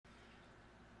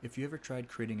If you ever tried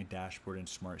creating a dashboard in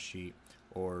Smartsheet,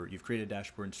 or you've created a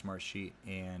dashboard in Smartsheet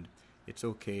and it's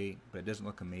okay, but it doesn't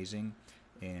look amazing,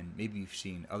 and maybe you've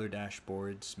seen other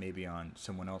dashboards, maybe on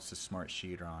someone else's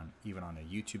Smartsheet or even on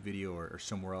a YouTube video or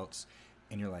somewhere else,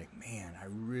 and you're like, man, I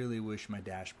really wish my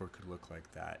dashboard could look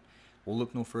like that. We'll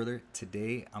look no further.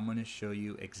 Today, I'm going to show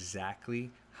you exactly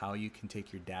how you can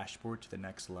take your dashboard to the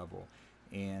next level.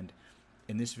 And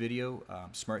in this video,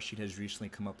 Smartsheet has recently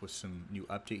come up with some new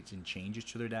updates and changes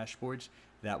to their dashboards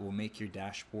that will make your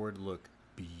dashboard look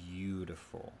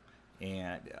beautiful.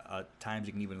 And at times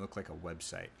it can even look like a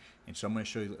website. And so I'm going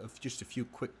to show you just a few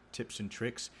quick tips and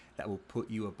tricks that will put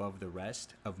you above the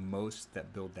rest of most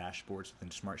that build dashboards within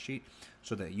Smartsheet,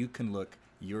 so that you can look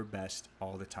your best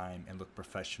all the time and look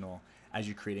professional as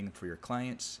you're creating them for your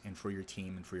clients and for your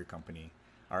team and for your company.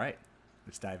 All right,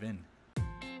 let's dive in.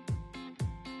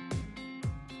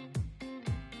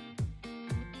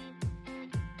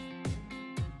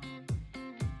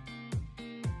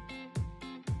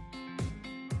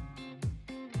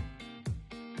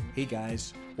 Hey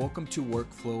guys, welcome to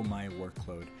Workflow My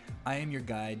Workload. I am your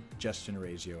guide, Justin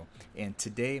Orazio, and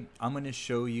today I'm going to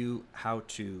show you how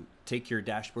to take your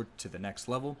dashboard to the next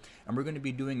level, and we're going to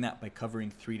be doing that by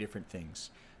covering three different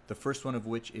things. The first one of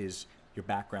which is your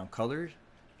background colors,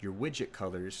 your widget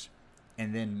colors,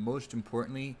 and then most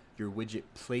importantly, your widget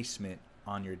placement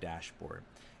on your dashboard.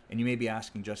 And you may be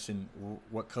asking, Justin,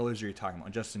 what colors are you talking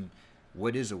about? Justin,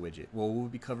 what is a widget? Well, we'll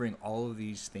be covering all of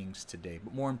these things today,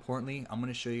 but more importantly, I'm going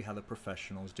to show you how the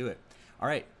professionals do it. All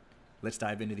right, let's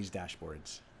dive into these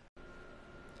dashboards.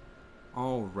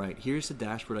 All right, here's the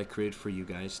dashboard I created for you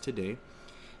guys today.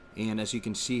 And as you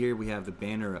can see here, we have the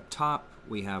banner up top,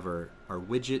 we have our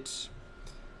widgets,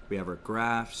 we have our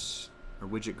graphs, our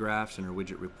widget graphs, and our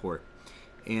widget report.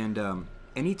 And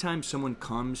anytime someone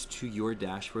comes to your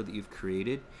dashboard that you've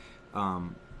created,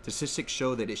 statistics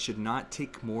show that it should not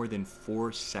take more than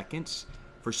 4 seconds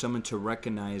for someone to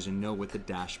recognize and know what the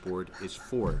dashboard is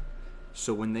for.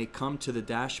 So when they come to the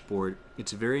dashboard,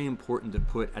 it's very important to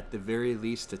put at the very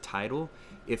least a title,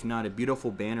 if not a beautiful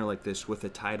banner like this with a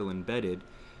title embedded,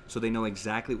 so they know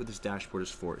exactly what this dashboard is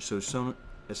for. So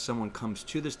as someone comes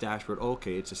to this dashboard,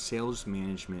 okay, it's a sales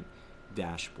management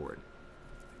dashboard.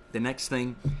 The next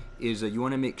thing is you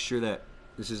want to make sure that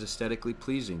this is aesthetically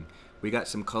pleasing. We got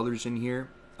some colors in here.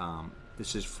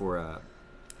 This is for a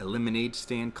lemonade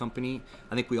stand company.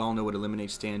 I think we all know what a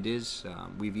lemonade stand is.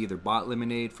 We've either bought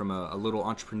lemonade from a little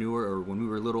entrepreneur, or when we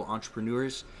were little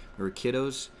entrepreneurs, we were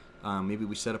kiddos, maybe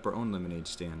we set up our own lemonade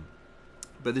stand.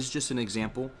 But this is just an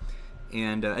example.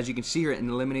 And as you can see here in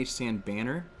the lemonade stand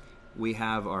banner, we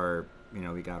have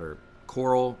we got our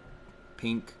coral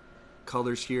pink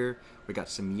colors here. We got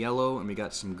some yellow and we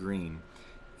got some green.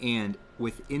 And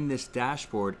within this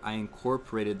dashboard, I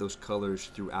incorporated those colors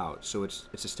throughout. So it's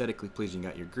aesthetically pleasing. You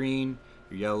got your green,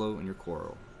 your yellow, and your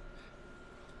coral.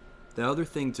 The other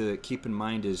thing to keep in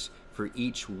mind is for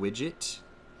each widget,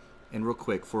 and real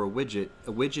quick, for a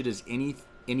widget is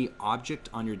any object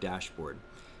on your dashboard.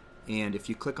 And if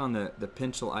you click on the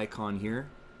pencil icon here,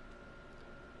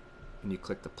 and you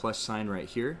click the plus sign right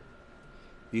here,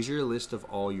 these are a list of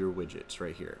all your widgets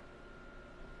right here.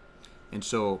 And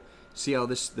so, see how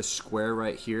the square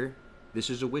right here, this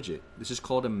is a widget. This is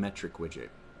called a metric widget.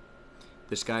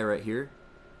 This guy right here,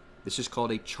 this is called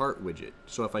a chart widget.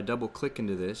 So if I double click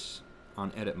into this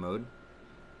on edit mode,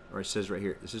 or it says right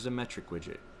here, this is a metric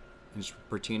widget. And it's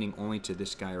pertaining only to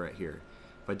this guy right here.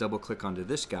 If I double click onto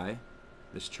this guy,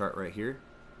 this chart right here,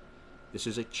 this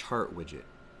is a chart widget.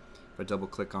 If I double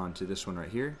click onto this one right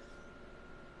here,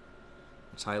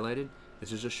 it's highlighted,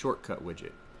 this is a shortcut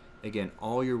widget. Again,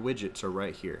 all your widgets are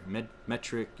right here.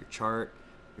 Metric, your chart,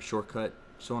 your shortcut,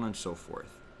 so on and so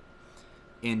forth.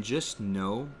 And just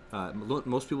know,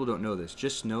 most people don't know this,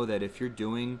 just know that if you're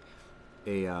doing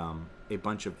a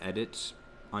bunch of edits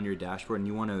on your dashboard and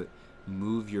you want to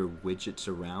move your widgets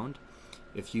around,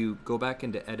 if you go back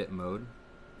into edit mode,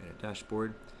 edit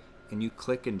dashboard, and you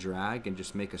click and drag and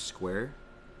just make a square,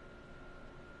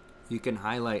 you can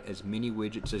highlight as many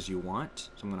widgets as you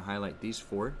want. So I'm going to highlight these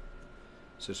 4. It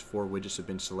says 4 widgets have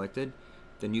been selected.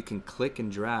 Then you can click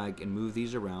and drag and move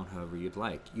these around however you'd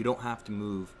like. You don't have to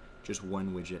move just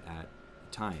one widget at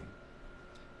a time.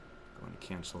 I'm going to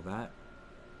cancel that.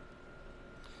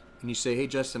 And you say, hey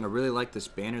Justin, I really like this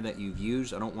banner that you've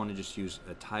used. I don't want to just use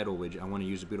a title widget. I want to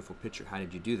use a beautiful picture. How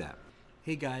did you do that?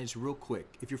 Hey guys, real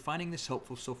quick, if you're finding this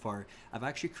helpful so far, I've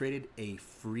actually created a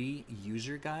free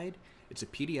user guide. It's a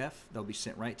PDF that'll be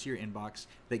sent right to your inbox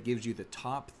that gives you the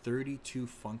top 32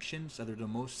 functions that are the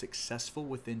most successful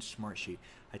within Smartsheet.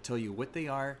 I tell you what they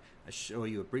are, I show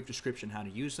you a brief description how to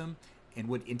use them, and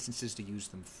what instances to use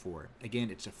them for. Again,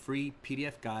 it's a free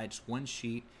PDF guide. It's one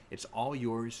sheet. It's all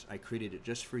yours. I created it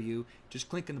just for you. Just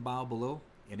click in the bio below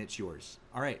and it's yours.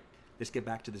 All right, let's get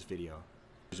back to this video.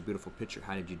 There's a beautiful picture.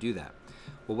 How did you do that?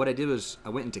 Well, what I did was I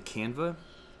went into Canva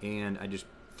and I just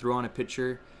threw on a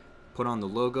picture, put on the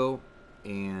logo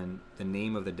and the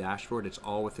name of the dashboard. It's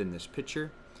all within this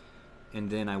picture. And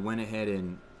then I went ahead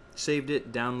and saved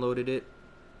it, downloaded it,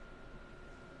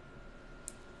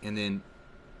 and then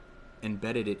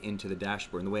embedded it into the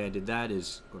dashboard. And the way I did that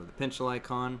is go to the pencil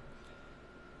icon,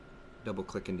 double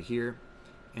click into here,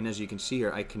 and as you can see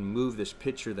here, I can move this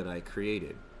picture that I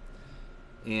created.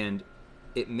 And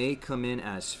it may come in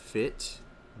as fit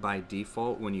by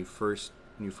default when you first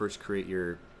create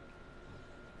your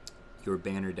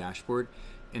banner dashboard.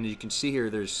 And you can see here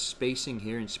there's spacing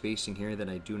here and spacing here that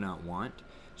I do not want.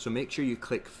 So make sure you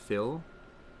click fill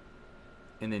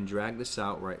and then drag this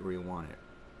out right where you want it.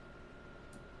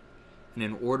 And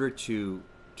in order to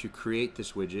create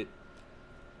this widget,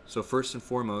 so first and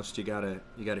foremost you gotta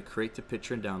create the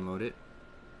picture and download it.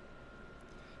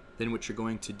 Then what you're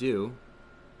going to do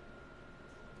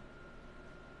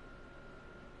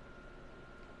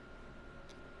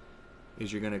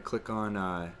is you're going to click on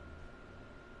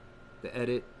the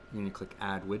edit, you're going to click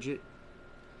add widget,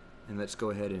 and let's go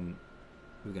ahead and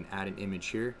we can add an image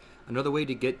here. Another way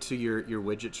to get to your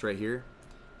widgets right here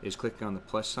is clicking on the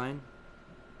plus sign.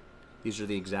 These are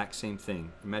the exact same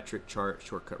thing: metric chart,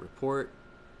 shortcut report,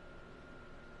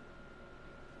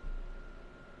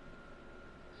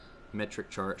 metric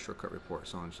chart, shortcut report,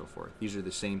 so on and so forth. These are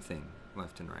the same thing,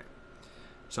 left and right.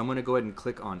 So I'm going to go ahead and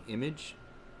click on image,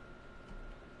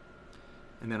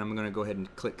 and then I'm going to go ahead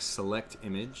and click select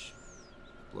image,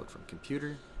 upload from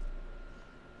computer.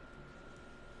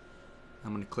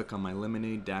 I'm going to click on my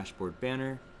Lemonade dashboard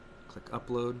banner, click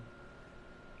upload.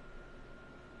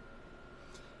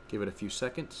 Give it a few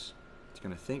seconds. It's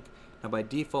going to think. Now by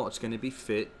default it's going to be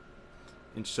fit,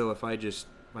 and so if I just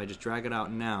drag it out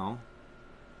now,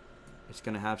 it's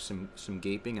going to have some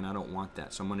gaping, and I don't want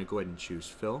that. So I'm going to go ahead and choose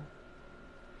fill,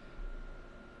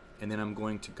 and then I'm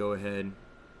going to go ahead,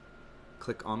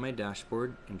 click on my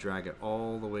dashboard and drag it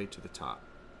all the way to the top.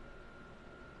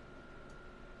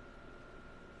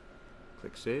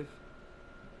 Click save,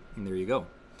 and there you go.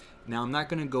 Now I'm not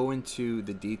going to go into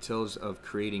the details of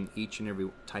creating each and every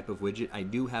type of widget. I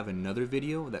do have another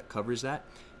video that covers that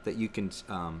you can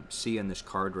see on this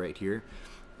card right here.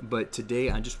 But today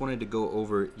I just wanted to go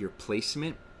over your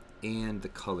placement and the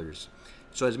colors.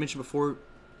 So as I mentioned before,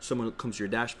 someone comes to your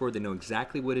dashboard, they know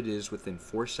exactly what it is within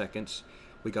 4 seconds.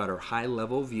 We got our high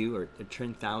level view, or a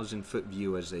 10,000 foot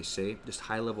view as they say, just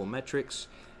high level metrics.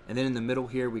 And then in the middle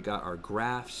here we got our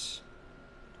graphs.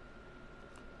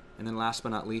 And then last but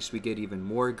not least, we get even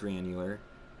more granular,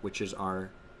 which is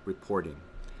our reporting.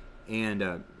 And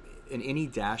in any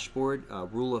dashboard,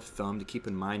 rule of thumb to keep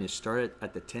in mind is start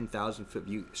at the 10,000 foot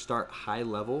view, start high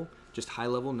level, just high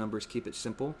level numbers, keep it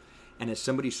simple. And as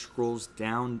somebody scrolls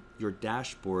down your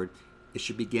dashboard, it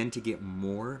should begin to get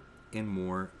more and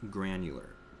more granular.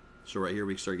 So right here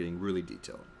we start getting really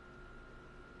detailed.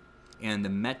 And the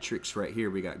metrics right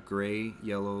here, we got gray,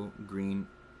 yellow, green,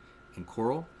 and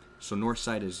coral. So north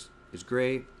side is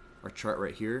gray. Our chart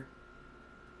right here,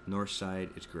 north side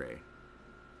is gray.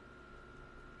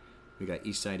 We got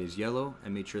east side is yellow. I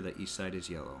made sure that east side is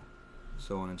yellow,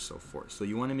 so on and so forth. So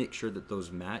you want to make sure that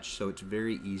those match so it's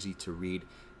very easy to read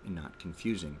and not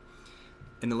confusing.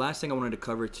 And the last thing I wanted to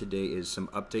cover today is some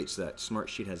updates that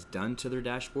Smartsheet has done to their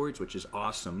dashboards, which is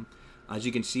awesome. As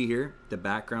you can see here, the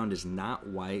background is not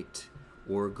white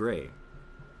or gray.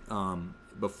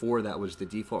 Before that was the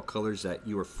default colors that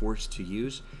you were forced to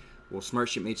use. Well,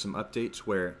 Smartsheet made some updates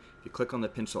where you click on the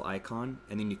pencil icon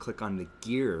and then you click on the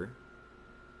gear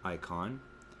icon.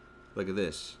 Look at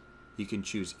this. You can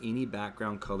choose any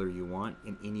background color you want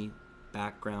and any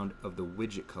background of the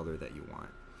widget color that you want.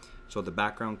 So the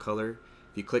background color,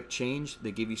 if you click change,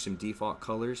 they give you some default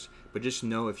colors, but just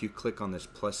know if you click on this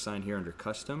plus sign here under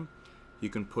custom, you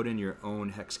can put in your own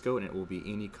hex code and it will be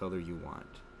any color you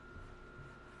want.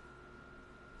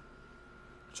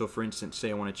 So for instance,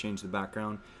 say I want to change the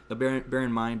background. Now bear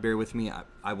in mind, bear with me,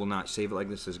 I will not save it like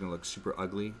this. It's going to look super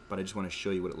ugly, but I just want to show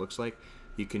you what it looks like.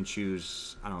 You can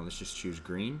choose, I don't know, let's just choose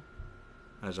green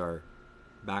as our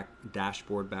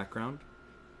dashboard background.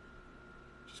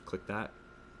 Just click that.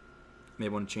 Maybe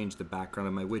I want to change the background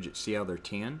of my widget. See how they're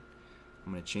tan?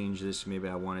 I'm going to change this. Maybe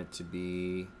I want it to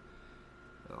be,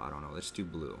 I don't know, let's do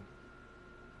blue.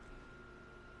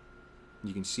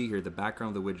 You can see here the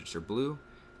background of the widgets are blue.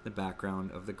 The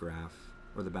background of the graph,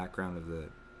 or the background of the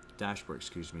dashboard,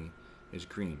 excuse me, is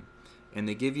green. And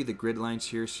they give you the grid lines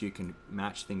here so you can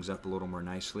match things up a little more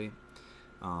nicely.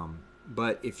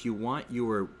 But if you want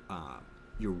your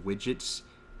widgets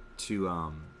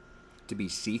to be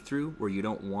see-through, where you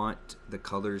don't want the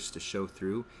colors to show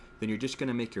through, then you're just going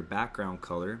to make your background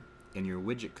color and your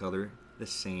widget color the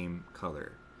same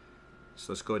color.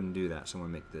 So let's go ahead and do that. So I'm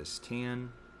going to make this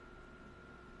tan.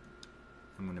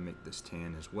 I'm going to make this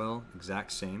tan as well,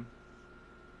 exact same.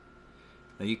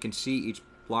 Now you can see each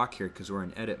block here because we're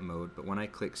in edit mode, but when I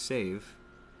click save,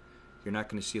 you're not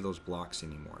going to see those blocks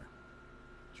anymore.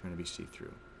 It's going to be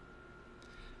see-through.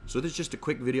 So this is just a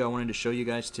quick video I wanted to show you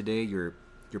guys today, your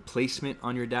placement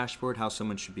on your dashboard, how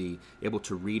someone should be able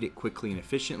to read it quickly and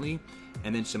efficiently,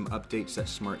 and then some updates that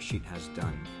Smartsheet has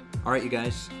done. All right, you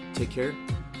guys, take care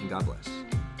and God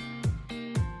bless.